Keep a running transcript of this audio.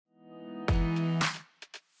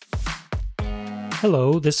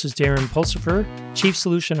Hello, this is Darren Pulsifer, Chief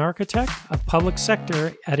Solution Architect of Public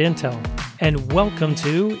Sector at Intel, and welcome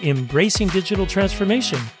to Embracing Digital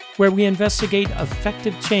Transformation, where we investigate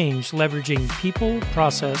effective change leveraging people,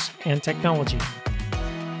 process, and technology.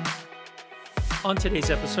 On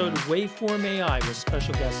today's episode, WaveForm AI with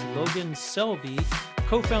special guest Logan Selby,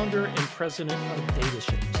 co-founder and president of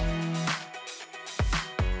DataShapes.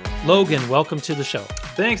 Logan, welcome to the show.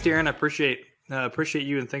 Thanks, Darren. I appreciate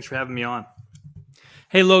you, and thanks for having me on.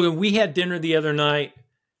 Hey, Logan, we had dinner the other night.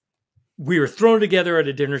 We were thrown together at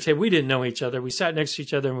a dinner table. We didn't know each other. We sat next to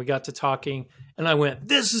each other and we got to talking. And I went,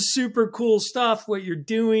 this is super cool stuff, what you're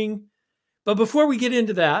doing. But before we get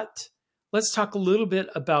into that, let's talk a little bit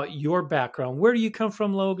about your background. Where do you come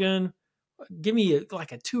from, Logan? Give me a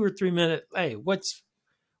 2 or 3 minute, hey,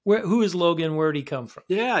 who is Logan? Where did he come from?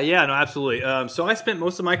 Yeah, no, absolutely. So I spent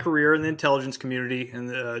most of my career in the intelligence community in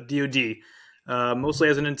the DoD. Mostly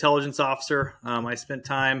as an intelligence officer. I spent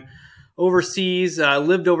time overseas,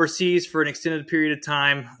 lived overseas for an extended period of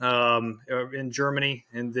time in Germany,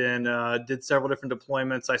 and then did several different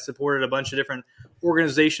deployments. I supported a bunch of different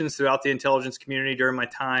organizations throughout the intelligence community during my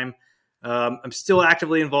time. I'm still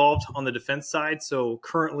actively involved on the defense side, so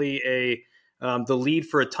currently the lead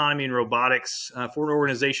for autonomy and robotics for an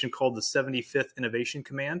organization called the 75th Innovation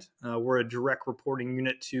Command. We're a direct reporting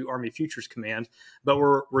unit to Army Futures Command, but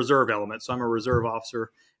we're reserve element. So I'm a reserve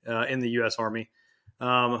officer in the U.S. Army.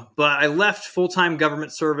 But I left full-time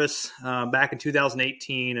government service back in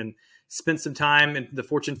 2018 and spent some time in the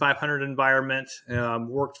Fortune 500 environment,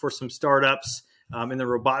 worked for some startups in the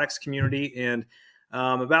robotics community, and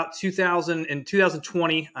about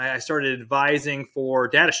 2020, I started advising for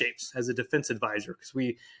DataShapes as a defense advisor because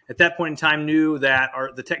we, at that point in time, knew that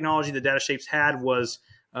the technology that DataShapes had was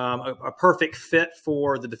a perfect fit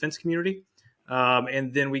for the defense community.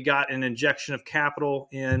 And then we got an injection of capital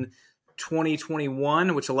in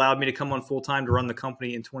 2021, which allowed me to come on full time to run the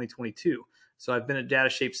company in 2022. So I've been at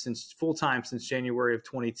DataShapes full time since January of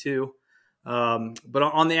 22. But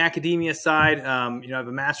on the academia side, I have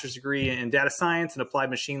a master's degree in data science and applied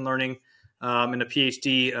machine learning, and a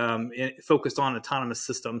PhD focused on autonomous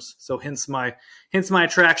systems. So hence my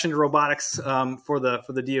attraction to robotics for the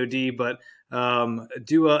DoD. But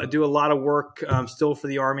do a lot of work still for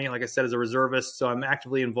the Army, like I said, as a reservist. So I'm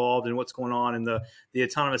actively involved in what's going on in the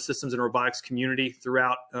autonomous systems and robotics community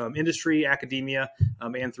throughout industry, academia,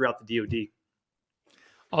 and throughout the DoD.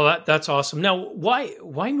 Oh, that's awesome. Now,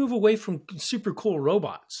 why move away from super cool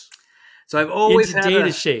robots? So I've always had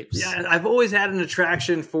DataShapes. Yeah, I've always had an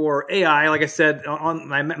attraction for AI. Like I said, on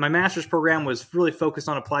my master's program was really focused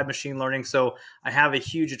on applied machine learning. So I have a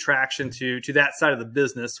huge attraction to that side of the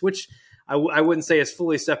business, which I wouldn't say is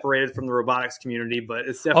fully separated from the robotics community, but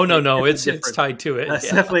it's definitely it's tied to it. It's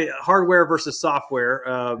definitely a hardware versus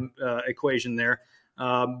software equation there.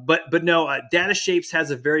 But no, DataShapes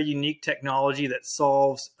has a very unique technology that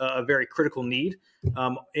solves a very critical need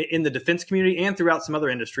in the defense community and throughout some other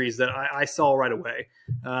industries that I saw right away.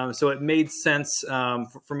 So it made sense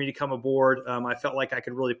for me to come aboard. I felt like I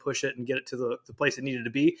could really push it and get it to the place it needed to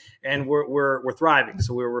be, and we're thriving.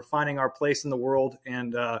 So we're finding our place in the world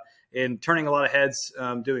and turning a lot of heads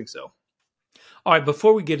doing so. All right,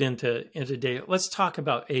 before we get into data, let's talk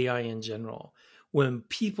about AI in general. When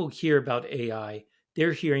people hear about AI,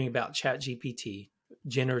 they're hearing about ChatGPT,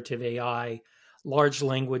 generative AI, large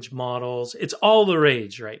language models. It's all the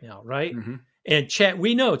rage right now, right? Mm-hmm. And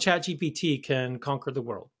we know ChatGPT can conquer the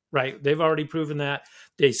world, right? They've already proven that.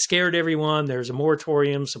 They scared everyone. There's a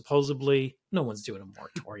moratorium, supposedly. No one's doing a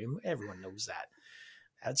moratorium. Everyone knows that.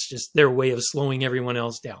 That's just their way of slowing everyone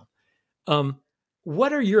else down.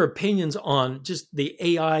 What are your opinions on just the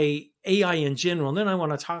AI in general? And then I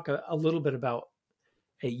want to talk a little bit about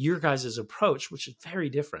your guys' approach, which is very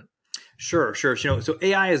different. Sure. So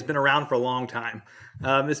AI has been around for a long time.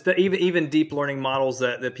 It's been even deep learning models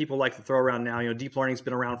that people like to throw around now. Deep learning's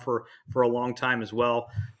been around for a long time as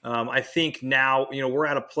well. I think now, we're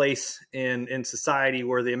at a place in society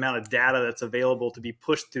where the amount of data that's available to be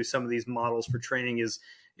pushed through some of these models for training is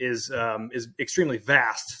extremely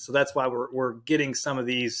vast. So that's why we're getting some of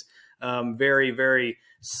these very, very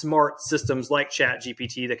smart systems like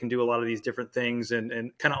ChatGPT that can do a lot of these different things and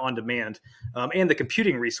kind of on demand. And the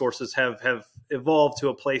computing resources have evolved to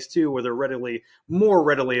a place too where they're more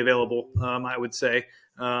readily available, I would say,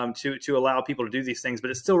 to allow people to do these things.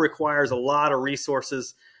 But it still requires a lot of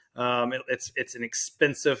resources. It's an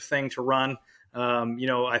expensive thing to run.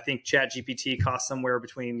 I think ChatGPT costs somewhere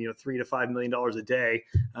between $3 to $5 million a day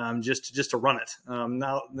just to run it.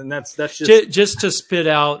 Now, then that's just to spit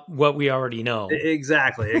out what we already know.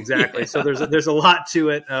 Exactly. So Yeah. there's a lot to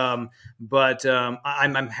it, but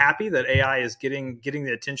I'm happy that AI is getting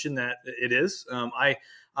the attention that it is.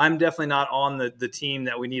 I'm definitely not on the team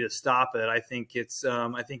that we need to stop it. I think it's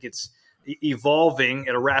evolving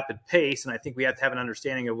at a rapid pace, and I think we have to have an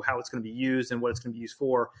understanding of how it's going to be used and what it's going to be used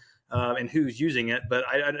for, and who's using it. But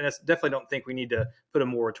I definitely don't think we need to put a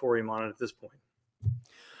moratorium on it at this point.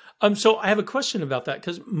 So I have a question about that,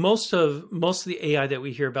 because most of the AI that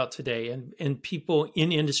we hear about today, and people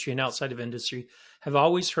in industry and outside of industry, have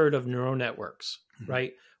always heard of neural networks,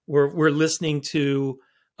 right? We're listening to,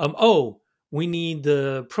 we need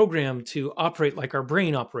the program to operate like our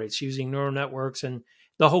brain operates using neural networks and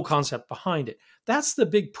the whole concept behind it. That's the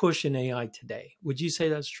big push in AI today. Would you say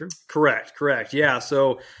that's true? Correct. Yeah.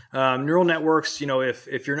 So neural networks,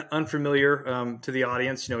 if you're unfamiliar to the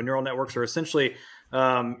audience, neural networks are essentially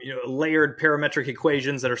layered parametric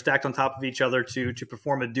equations that are stacked on top of each other to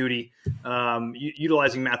perform a duty,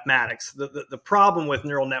 utilizing mathematics. The problem with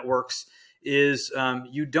neural networks is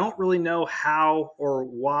you don't really know how or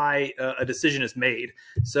why a decision is made.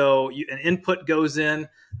 So an input goes in,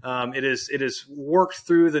 it is worked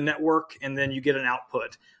through the network, and then you get an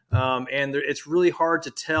output. It's really hard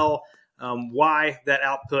to tell why that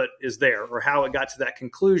output is there or how it got to that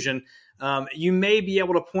conclusion. You may be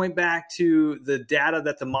able to point back to the data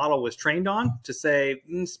that the model was trained on to say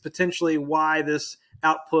potentially why this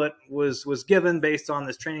output was given based on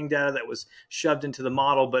this training data that was shoved into the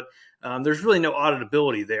model, but there's really no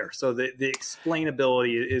auditability there. So the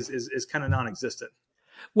explainability is kind of non-existent.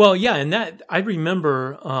 Well, yeah, and that I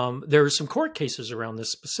remember there were some court cases around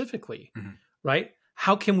this specifically, right?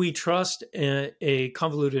 How can we trust a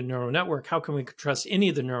convoluted neural network? How can we trust any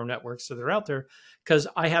of the neural networks that are out there? Because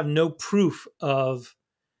I have no proof of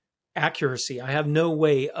accuracy. I have no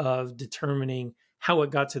way of determining how it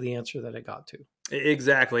got to the answer that it got to.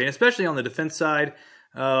 Exactly, and especially on the defense side,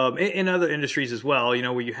 in other industries as well.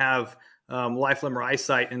 Where you have life, limb, or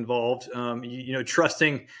eyesight involved.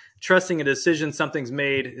 Trusting a decision something's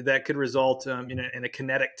made that could result in a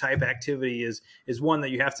kinetic type activity is one that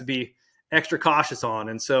you have to be extra cautious on.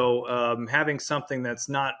 And so having something that's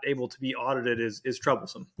not able to be audited is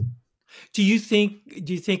troublesome. Do you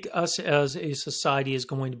think us as a society is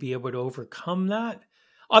going to be able to overcome that?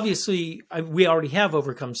 Obviously, we already have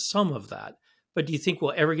overcome some of that, but do you think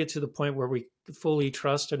we'll ever get to the point where we fully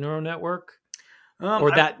trust a neural network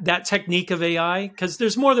or that technique of AI? Because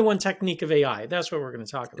there's more than one technique of AI. That's what we're going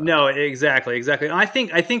to talk about. No, exactly. And I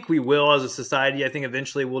think we will as a society. I think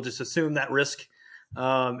eventually we'll just assume that risk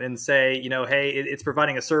and say, hey, it's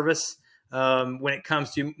providing a service. When it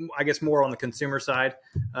comes to, I guess, more on the consumer side,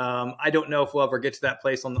 I don't know if we'll ever get to that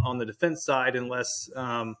place on the defense side unless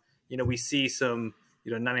we see some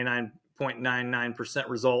 99.99%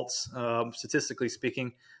 results, statistically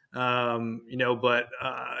speaking. But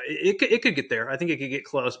it could get there. I think it could get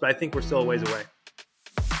close, but I think we're still a ways away.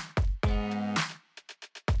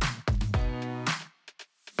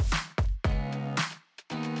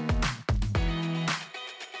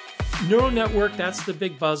 Neural network, that's the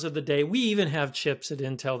big buzz of the day. We even have chips at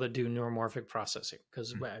Intel that do neuromorphic processing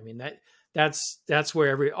because I mean that's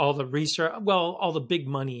where all the research, all the big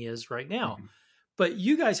money is right now. Mm-hmm. But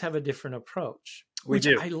you guys have a different approach. We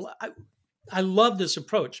do. I love this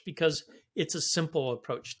approach because it's a simple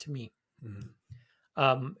approach to me.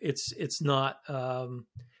 Mm-hmm. It's not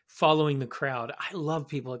following the crowd. I love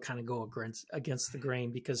people that kind of go against the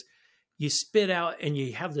grain because you spit out and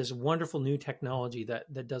you have this wonderful new technology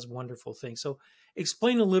that does wonderful things. So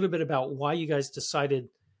explain a little bit about why you guys decided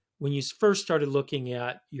when you first started looking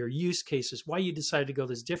at your use cases, why you decided to go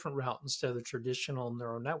this different route instead of the traditional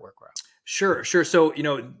neural network route. Sure. So,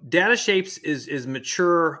 DataShapes is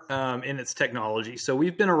mature in its technology. So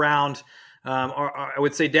we've been around, I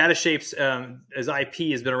would say DataShapes as IP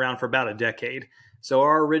has been around for about a decade. So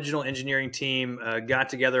our original engineering team got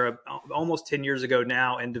together almost 10 years ago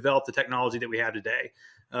now and developed the technology that we have today.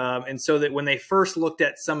 And so that when they first looked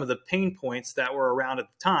at some of the pain points that were around at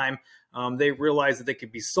the time, they realized that they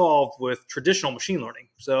could be solved with traditional machine learning.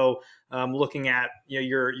 So looking at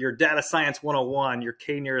your data science 101, your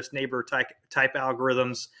k-nearest neighbor type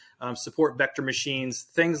algorithms, support vector machines,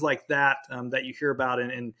 things like that that you hear about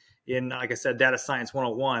in like I said, data science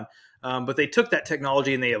 101. But they took that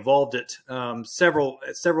technology and they evolved it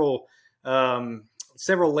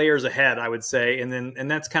several layers ahead, I would say,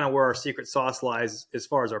 and that's kind of where our secret sauce lies as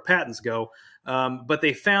far as our patents go. But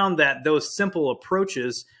they found that those simple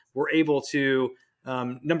approaches were able to,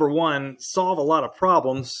 number one, solve a lot of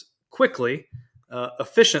problems quickly,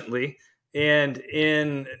 efficiently, and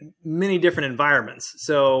in many different environments.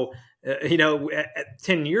 So,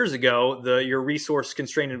 10 years ago, your resource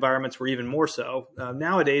constrained environments were even more so.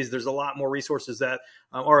 Nowadays, there's a lot more resources that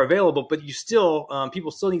are available, but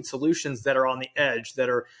people still need solutions that are on the edge, that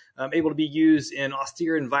are able to be used in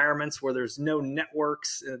austere environments where there's no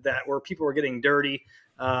networks, where people are getting dirty.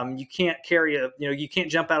 You can't you can't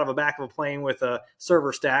jump out of the back of a plane with a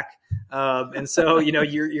server stack. And so,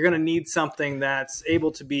 you're going to need something that's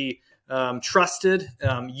able to be trusted,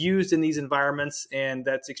 used in these environments, and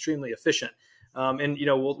that's extremely efficient. And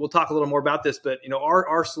we'll talk a little more about this, but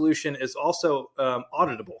our solution is also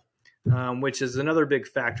auditable, which is another big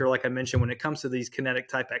factor. Like I mentioned, when it comes to these kinetic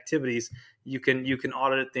type activities, you can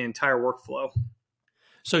audit the entire workflow.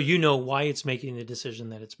 So you know why it's making the decision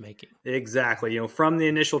that it's making. Exactly. From the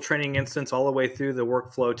initial training instance all the way through the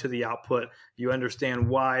workflow to the output, you understand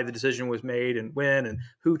why the decision was made and when and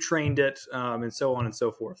who trained it, and so on and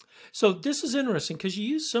so forth. So this is interesting because you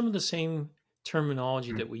use some of the same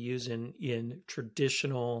terminology that we use in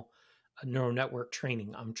traditional neural network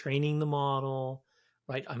training. I'm training the model,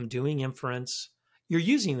 right? I'm doing inference. You're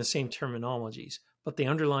using the same terminologies, but the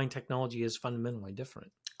underlying technology is fundamentally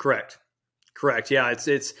different. Correct. Yeah, it's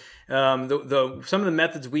the some of the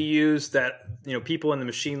methods we use that people in the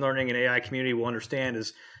machine learning and AI community will understand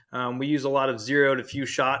is we use a lot of zero to few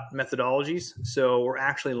shot methodologies. So we're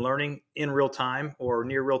actually learning in real time or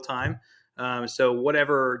near real time. So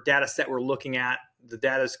whatever data set we're looking at, the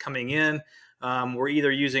data is coming in. We're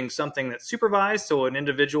either using something that's supervised, so an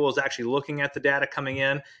individual is actually looking at the data coming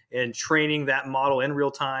in and training that model in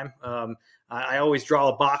real time. I always draw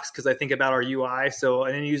a box because I think about our UI. So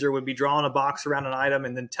an end user would be drawing a box around an item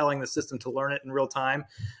and then telling the system to learn it in real time,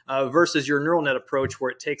 versus your neural net approach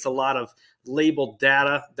where it takes a lot of labeled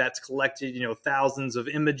data that's collected, thousands of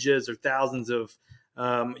images or thousands of,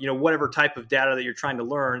 whatever type of data that you're trying to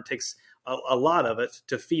learn. It takes a lot of it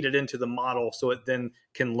to feed it into the model so it then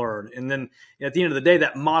can learn. And then at the end of the day,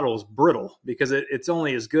 that model is brittle because it's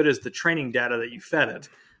only as good as the training data that you fed it.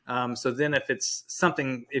 So then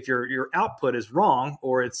if your output is wrong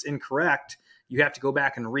or it's incorrect, you have to go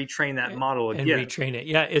back and retrain that model again. And retrain it.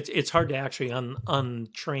 Yeah, it's hard to actually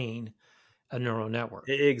untrain a neural network.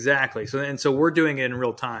 Exactly. So we're doing it in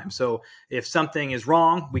real time. So if something is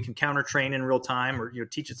wrong, we can counter train in real time, or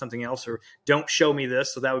teach it something else, or don't show me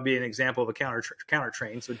this. So that would be an example of a counter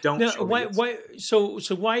train. So don't show me this.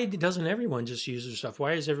 Why doesn't everyone just use their stuff?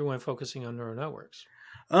 Why is everyone focusing on neural networks?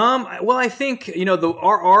 Well, I think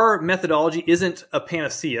our methodology isn't a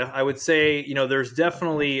panacea. I would say there's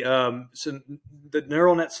definitely the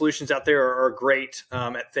neural net solutions out there are great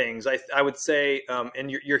at things. I would say, and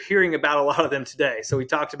you're hearing about a lot of them today. So we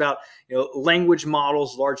talked about language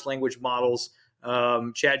models, large language models,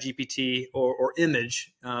 Chat GPT or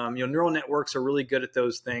image. Neural networks are really good at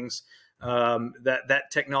those things. That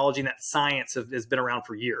technology and that science has been around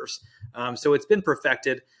for years. So it's been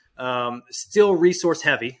perfected. Still resource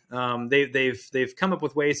heavy. They've come up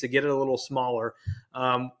with ways to get it a little smaller.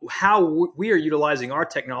 How we are utilizing our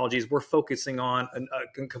technologies, we're focusing on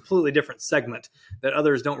a completely different segment that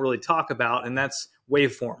others don't really talk about, and that's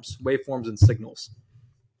waveforms and signals.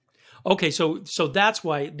 Okay, so that's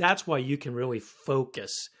why you can really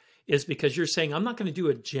focus, is because you're saying I'm not going to do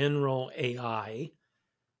a general AI,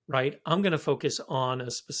 right? I'm going to focus on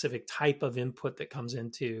a specific type of input that comes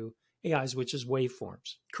into AIs, which is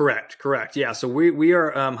waveforms. Correct. Yeah. So we are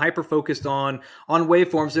hyper focused on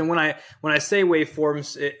waveforms, and when I say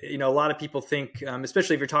waveforms, a lot of people think,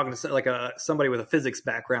 especially if you're talking to somebody with a physics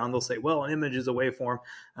background, they'll say, well, an image is a waveform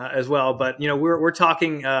as well. But we're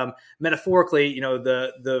talking metaphorically,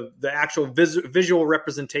 the actual visual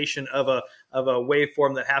representation of a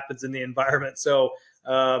waveform that happens in the environment. So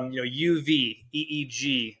UV,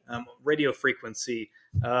 EEG, radio frequency,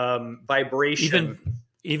 vibration.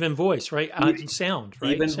 Even voice, right? Sound,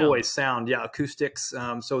 right? Even voice, sound, yeah, acoustics.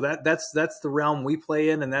 So that's the realm we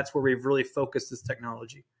play in, and that's where we've really focused this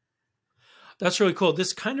technology. That's really cool.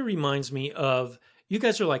 This kind of reminds me of, you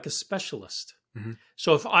guys are like a specialist. Mm-hmm.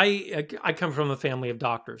 So if I come from a family of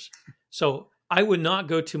doctors, so I would not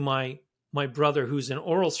go to my brother who's an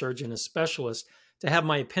oral surgeon, a specialist, to have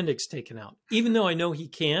my appendix taken out, even though I know he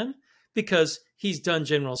can because he's done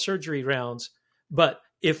general surgery rounds. But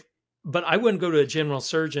I wouldn't go to a general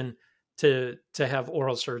surgeon to have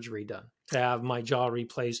oral surgery done, to have my jaw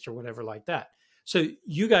replaced or whatever like that. So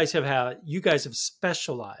you guys have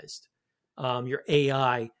specialized your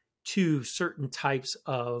AI to certain types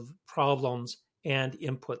of problems and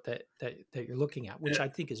input that you're looking at, which I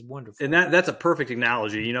think is wonderful. And that's a perfect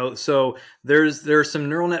analogy. So there's some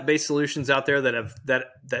neural net based solutions out there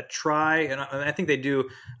that try, and I think they do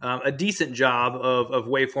a decent job of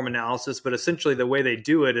waveform analysis. But essentially, the way they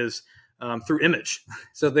do it is through image.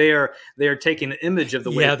 So they are taking an image of the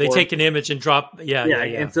waveform. They take an image and drop.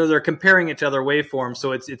 And so they're comparing it to other waveforms.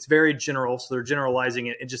 So it's very general. So they're generalizing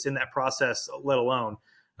it, and just in that process, let alone.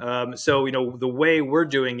 So the way we're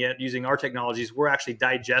doing it using our technologies, we're actually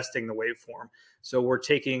digesting the waveform. So we're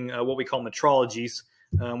taking what we call metrologies,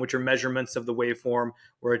 which are measurements of the waveform.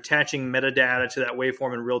 We're attaching metadata to that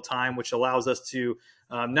waveform in real time, which allows us to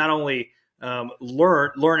not only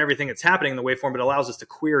learn everything that's happening in the waveform, but allows us to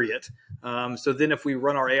query it. So then if we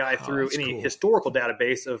run our AI through any historical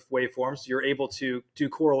database of waveforms, you're able to do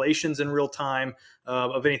correlations in real time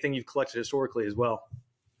of anything you've collected historically as well.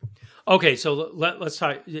 Okay, so let's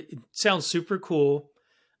talk. It sounds super cool.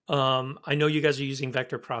 I know you guys are using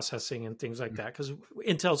vector processing and things like that because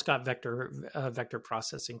Intel's got vector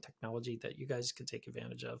processing technology that you guys can take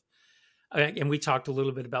advantage of. And we talked a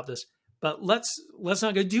little bit about this, but let's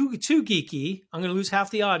not go too geeky. I'm going to lose half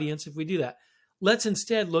the audience if we do that. Let's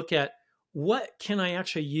instead look at what can I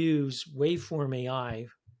actually use Waveform AI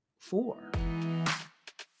for.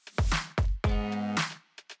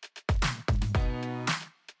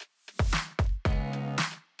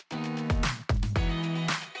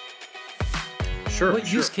 Sure.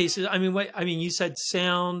 What use cases? I mean, you said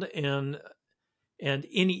sound and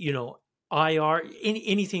any IR,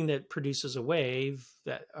 anything that produces a wave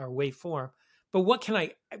that or waveform. But what can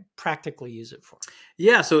I practically use it for?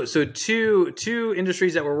 Yeah, so two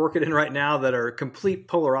industries that we're working in right now that are complete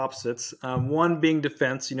polar opposites. One being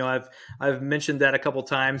defense. I've mentioned that a couple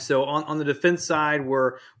times. So on the defense side,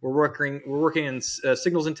 we're working in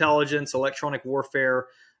signals intelligence, electronic warfare,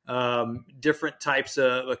 different types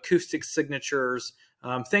of acoustic signatures,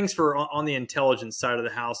 things for on the intelligence side of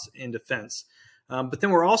the house in defense. But then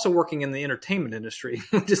we're also working in the entertainment industry,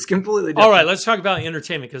 which is completely different. All right, let's talk about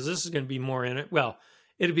entertainment because this is going to be more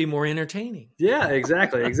it'll be more entertaining. Yeah,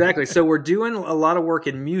 exactly. So we're doing a lot of work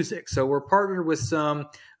in music. So we're partnered with some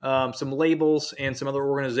labels and some other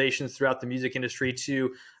organizations throughout the music industry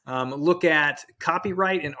to look at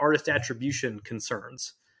copyright and artist attribution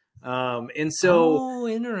concerns. And so,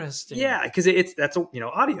 interesting. Yeah, because that's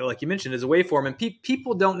audio, like you mentioned, is a waveform, and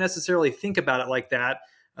people don't necessarily think about it like that.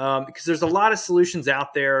 Because there's a lot of solutions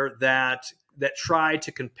out there that try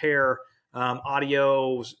to compare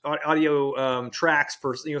audio tracks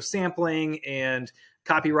for sampling and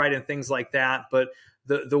copyright and things like that. But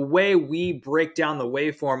the way we break down the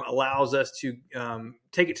waveform allows us to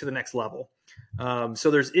take it to the next level. So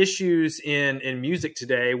there's issues in music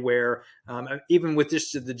today where even with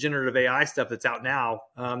just the generative AI stuff that's out now,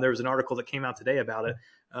 there was an article that came out today about it.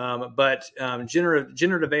 But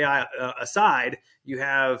generative AI aside, you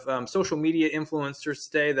have social media influencers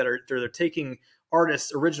today that they're taking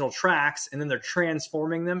artists' original tracks and then they're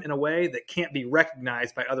transforming them in a way that can't be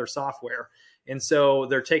recognized by other software. And so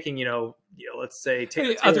they're taking, let's say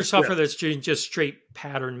other software that's doing just straight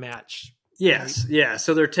pattern match. Yes, right? Yeah.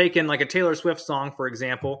 So they're taking like a Taylor Swift song, for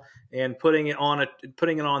example, and putting it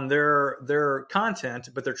on their content,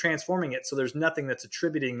 but they're transforming it so there's nothing that's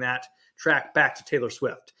attributing that track back to Taylor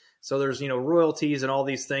Swift. So there's royalties and all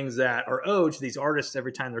these things that are owed to these artists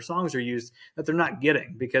every time their songs are used that they're not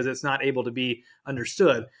getting because it's not able to be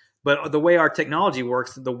understood. But the way our technology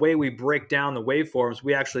works, the way we break down the waveforms,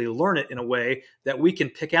 we actually learn it in a way that we can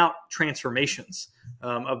pick out transformations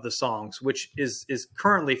of the songs, which is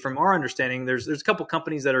currently, from our understanding, there's a couple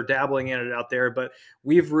companies that are dabbling in it out there, but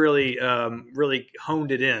we've really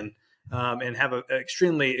honed it in and have an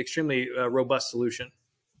extremely robust solution.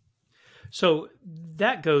 So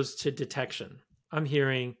that goes to detection. I'm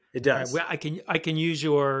hearing it does. I can use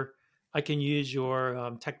your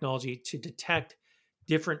technology to detect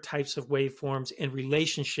different types of waveforms and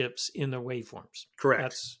relationships in their waveforms.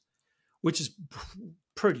 Correct. Which is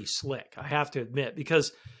pretty slick, I have to admit,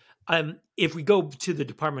 because if we go to the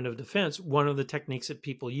Department of Defense, one of the techniques that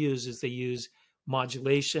people use is they use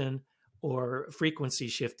modulation or frequency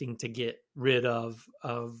shifting to get rid of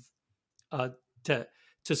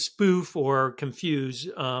to spoof or confuse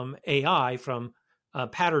AI from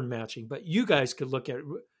pattern matching. But you guys could look at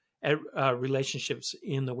relationships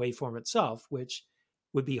in the waveform itself, which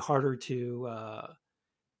would be harder to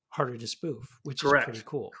spoof, which Correct. is pretty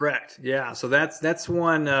cool. Correct. Yeah. So that's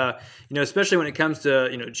one. Especially when it comes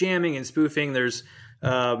to jamming and spoofing. There's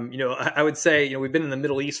I would say we've been in the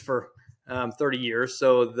Middle East for 30 years,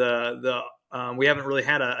 so we haven't really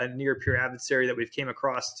had a near peer adversary that we've came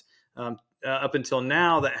across up until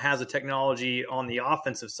now that has a technology on the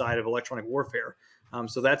offensive side of electronic warfare.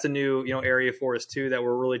 So that's a new area for us too that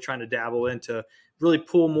we're really trying to dabble into, really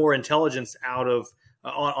pull more intelligence out of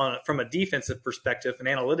from a defensive perspective, an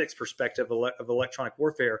analytics perspective of electronic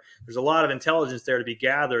warfare. There's a lot of intelligence there to be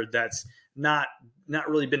gathered that's not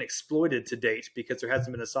really been exploited to date because there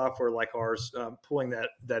hasn't been a software like ours pulling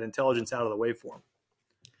that intelligence out of the waveform.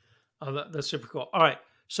 Oh, that's super cool. All right.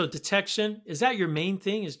 So detection, is that your main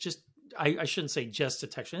thing? Is just, I shouldn't say just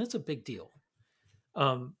detection. It's a big deal.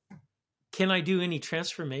 Can I do any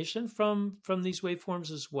transformation from these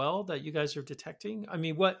waveforms as well that you guys are detecting? I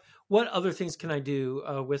mean, what other things can I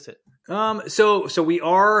do with it? So we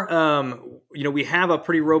are, we have a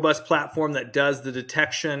pretty robust platform that does the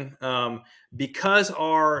detection. Because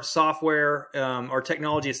our software, our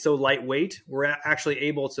technology is so lightweight, we're actually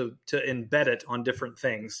able to embed it on different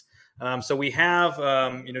things. So we have,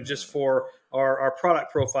 just for our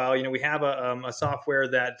product profile, we have a software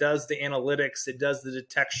that does the analytics, it does the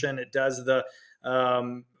detection, it does the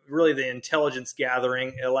really the intelligence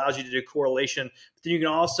gathering. It allows you to do correlation. But then you can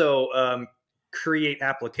also create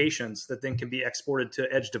applications that then can be exported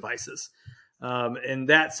to edge devices. And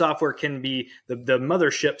that software can be the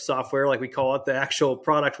mothership software, like we call it, the actual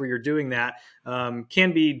product where you're doing that,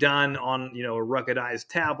 can be done on, a ruggedized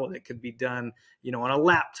tablet. It could be done, on a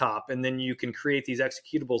laptop. And then you can create these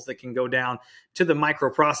executables that can go down to the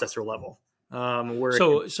microprocessor level.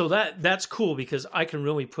 So that's cool because I can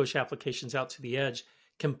really push applications out to the edge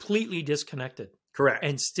completely disconnected. Correct.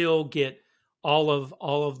 And still get all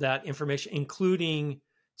of that information, including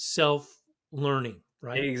self-learning.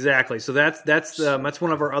 Right. Exactly. So that's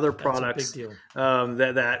one of our other products. That's a big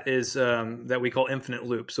deal. That we call infinite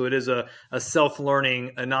loop. So it is a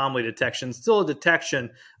self-learning anomaly detection, still a detection,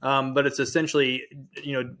 but it's essentially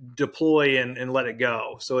deploy and let it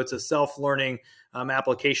go. So it's a self-learning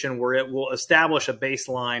application where it will establish a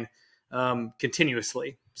baseline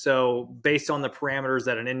continuously. So based on the parameters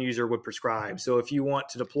that an end user would prescribe. So if you want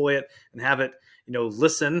to deploy it and have it,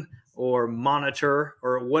 listen or monitor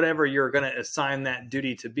or whatever you're going to assign that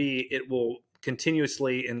duty to be, it will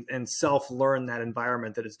continuously and self-learn that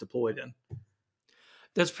environment that it's deployed in.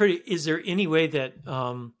 That's pretty. Is there any way that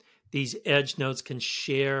these edge nodes can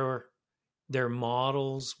share their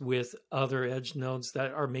models with other edge nodes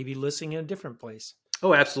that are maybe listening in a different place?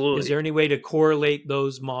 Oh, absolutely. Is there any way to correlate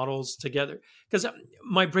those models together? Because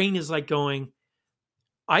my brain is like going,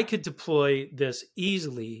 I could deploy this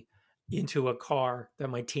easily into a car that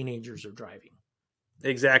my teenagers are driving.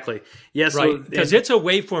 Exactly. Yes. Right. Because it's a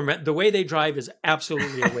waveform. The way they drive is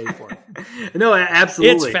absolutely a waveform. No,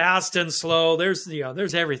 absolutely. It's fast and slow. There's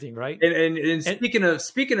everything, right? And speaking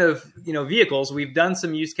of vehicles, we've done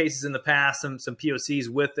some use cases in the past, some POCs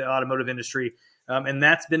with the automotive industry, and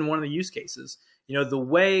that's been one of the use cases. The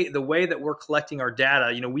way that we're collecting our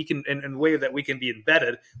data, we can, and the way that we can be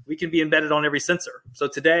embedded on every sensor. So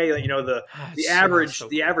today, the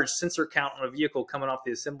average sensor count on a vehicle coming off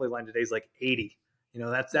the assembly line today is like 80.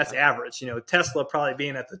 That's average. Tesla probably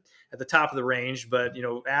being at the top of the range, but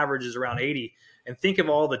average is around 80. And think of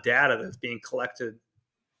all the data that's being collected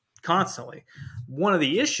constantly. One of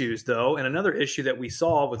the issues, though, and another issue that we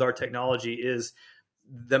solve with our technology is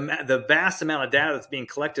the vast amount of data that's being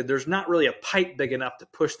collected. There's not really a pipe big enough to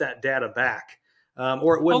push that data back.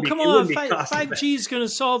 Or it wouldn't be. Come it on, be 5G is going to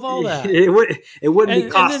solve all that. It wouldn't be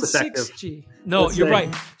cost and then effective. 6G. No, you're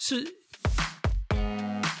right.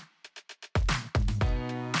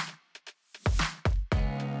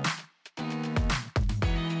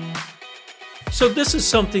 So this is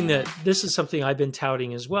something I've been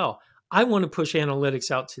touting as well. I want to push analytics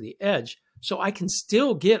out to the edge so I can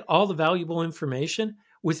still get all the valuable information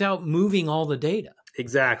without moving all the data.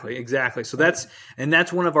 Exactly. So that's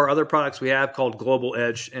one of our other products we have called Global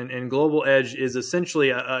Edge. And Global Edge is essentially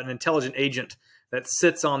an intelligent agent that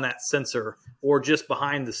sits on that sensor or just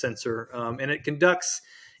behind the sensor. And it conducts,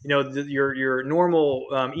 your normal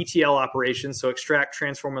ETL operations, so extract,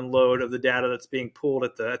 transform, and load of the data that's being pulled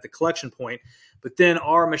at the collection point. But then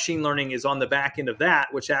our machine learning is on the back end of that,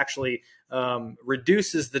 which actually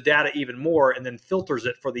reduces the data even more and then filters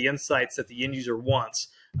it for the insights that the end user wants,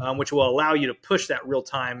 which will allow you to push that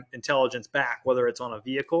real-time intelligence back, whether it's on a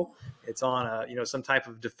vehicle, it's on some type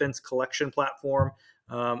of defense collection platform,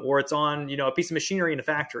 or it's on a piece of machinery in a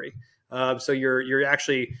factory. So you're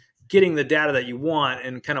actually getting the data that you want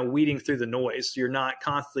and kind of weeding through the noise. You're not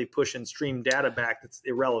constantly pushing stream data back that's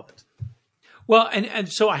irrelevant. Well, and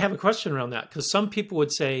so I have a question around that because some people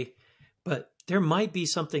would say, but there might be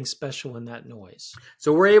something special in that noise.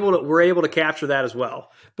 So we're able to capture that as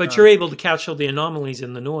well. But you're able to capture the anomalies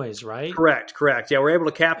in the noise, right? Correct. Yeah, we're able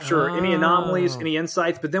to capture any anomalies, Oh, any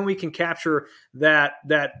insights, but then we can capture that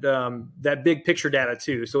big picture data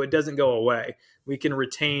too, so it doesn't go away. We can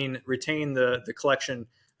retain the collection,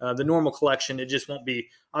 the normal collection. It just won't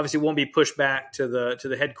be pushed back to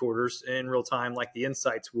the headquarters in real time like the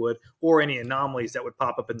insights would, or any anomalies that would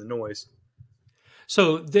pop up in the noise.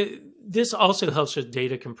 so this also helps with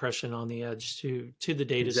data compression on the edge to the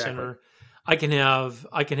data Exactly. center. I can have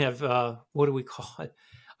what do we call it?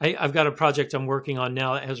 I've got a project I'm working on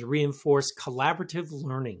now that has reinforced collaborative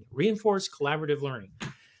learning. Reinforced collaborative learning,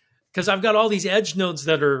 because I've got all these edge nodes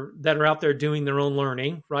that are out there doing their own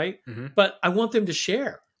learning, right? Hmm. But I want them to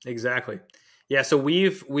share. Exactly. Yeah. So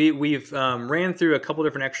we've ran through a couple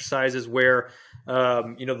different exercises where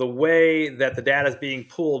the way that the data is being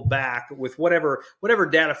pulled back with whatever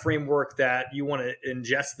data framework that you want to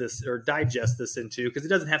ingest this or digest this into, because it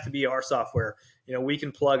doesn't have to be our software. We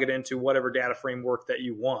can plug it into whatever data framework that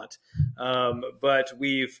you want. But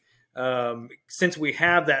since we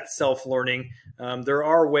have that self learning, there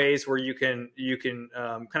are ways where you can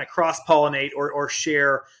kind of cross pollinate or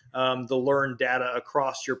share the learned data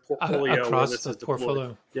across your portfolio where Across this the is deployed.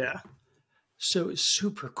 portfolio. Yeah. So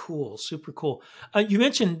super cool, super cool. You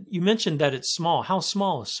mentioned that it's small. How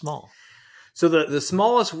small is small? So the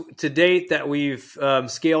smallest to date that we've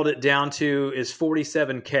scaled it down to is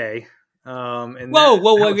 47K, and Whoa,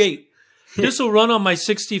 whoa, that wait, was wait. This will run on my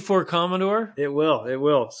 64 Commodore. it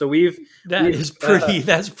will. So That we've is pretty.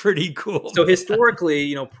 That's pretty cool, so man.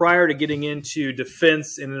 historically, prior to getting into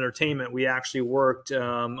defense and entertainment, we actually worked a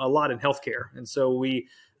lot in healthcare, and so we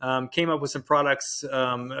came up with some products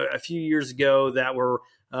a few years ago that were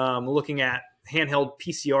looking at handheld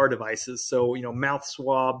PCR devices. So mouth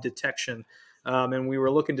swab detection, and we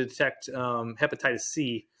were looking to detect hepatitis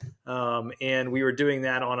C, and we were doing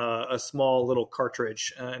that on a small little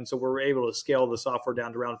cartridge, and so we were able to scale the software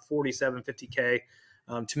down to around 4750K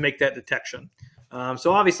to make that detection.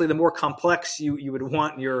 So obviously, the more complex you would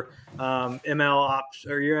want your ML ops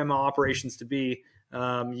or your ML operations to be,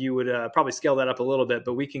 you would probably scale that up a little bit.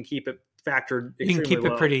 But we can keep it factored You can extremely keep it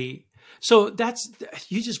low. pretty. So that's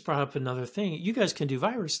you just brought up another thing. You guys can do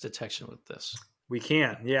virus detection with this. We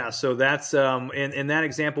can, yeah. So that's in that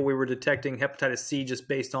example, we were detecting hepatitis C just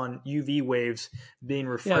based on UV waves being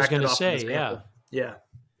Yeah, I was going refracted to off of the say, yeah, sample. Yeah.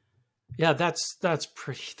 yeah. That's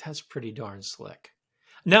pretty darn slick.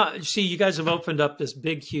 Now, see, you guys have opened up this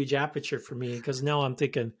big, huge aperture for me because now I'm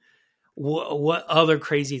thinking, what other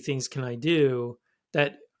crazy things can I do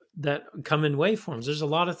that that come in waveforms? There's a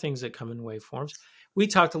lot of things that come in waveforms. We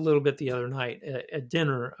talked a little bit the other night at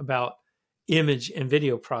dinner about image and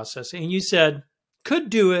video processing, and you said could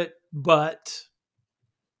do it, but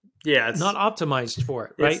Yeah, not optimized for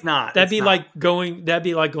it, it's right? not. That'd It's be not. like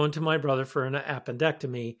going to my brother for an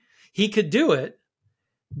appendectomy. He could do it,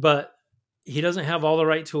 but he doesn't have all the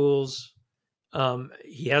right tools.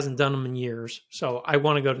 He hasn't done them in years, so I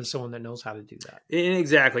want to go to someone that knows how to do that.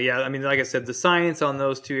 Exactly. Yeah. I mean, like I said, the science on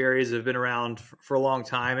those two areas have been around for a long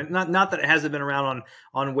time, and not that it hasn't been around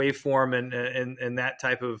on waveform and that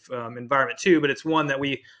type of environment too. But it's one that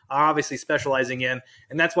we are obviously specializing in,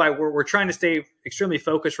 and that's why we're trying to stay extremely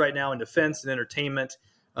focused right now in defense and entertainment.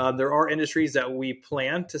 There are industries that we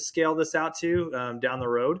plan to scale this out to down the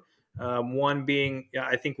road. One being,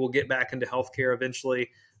 I think we'll get back into healthcare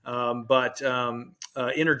eventually. But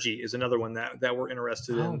energy is another one that we're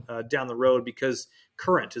interested in Oh, down the road because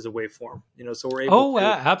current is a waveform. So we're oh,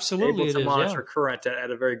 absolutely, able it to is. Yeah. monitor current at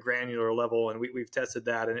a very granular level, and we've tested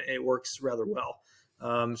that, and it works rather well.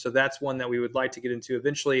 So that's one that we would like to get into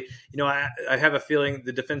eventually. I have a feeling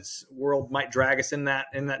the defense world might drag us in that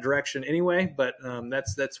direction anyway, but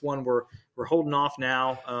that's one we're holding off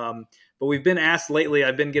now. But we've been asked lately.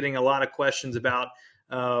 I've been getting a lot of questions about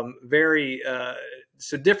very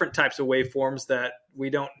so different types of waveforms that we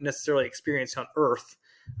don't necessarily experience on Earth.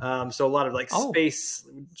 So a lot of like Oh,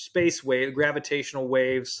 space wave, gravitational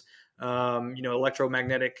waves,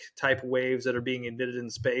 electromagnetic type waves that are being emitted in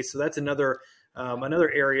space. So that's another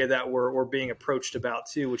area that we're being approached about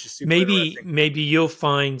too, which is super interesting. maybe you'll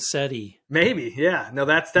find SETI. Maybe, yeah. No,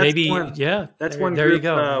 that's Maybe, one yeah. that's one There you group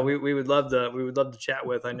go. we would love to chat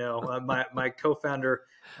with. I know my co-founder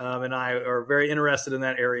and I are very interested in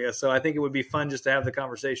that area, so I think it would be fun just to have the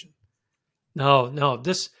conversation. No, no.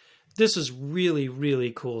 This is really,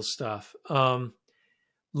 really cool stuff.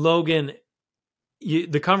 Logan,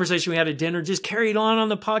 the conversation we had at dinner just carried on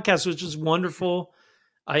the podcast, which is wonderful.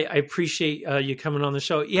 I appreciate you coming on the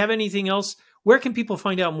show. You have anything else? Where can people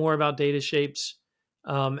find out more about data shapes,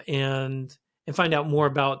 and find out more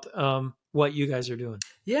about what you guys are doing.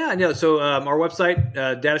 Yeah, no. So our website,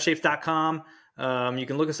 datashapes.com. You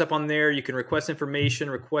can look us up on there. You can request information,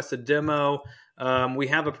 request a demo. We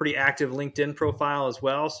have a pretty active LinkedIn profile as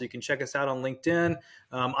well, so you can check us out on LinkedIn.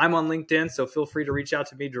 I'm on LinkedIn, so feel free to reach out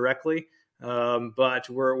to me directly. But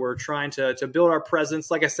we're trying to build our presence.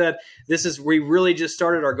 Like I said, we really just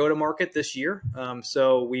started our go-to-market this year.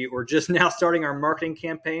 So we're just now starting our marketing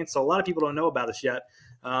campaign. So a lot of people don't know about us yet.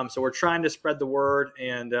 So we're trying to spread the word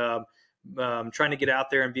and trying to get out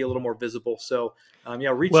there and be a little more visible. So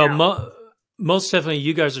reach out. Most definitely,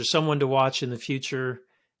 you guys are someone to watch in the future.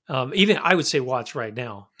 Even I would say watch right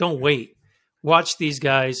now. Don't wait. Watch these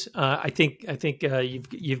guys. I think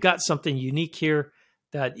you've got something unique here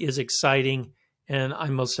that is exciting, and I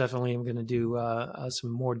most definitely am going to do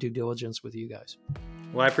some more due diligence with you guys.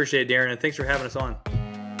 Well, I appreciate it, Darren, and thanks for having us on.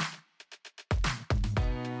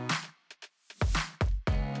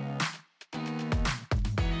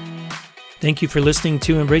 Thank you for listening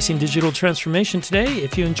to Embracing Digital Transformation today.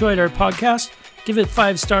 If you enjoyed our podcast, give it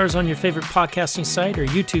 5 stars on your favorite podcasting site or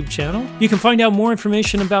YouTube channel. You can find out more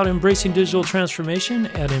information about Embracing Digital Transformation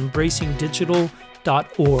at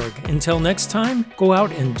embracingdigital.org. Until next time, go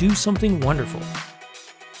out and do something wonderful.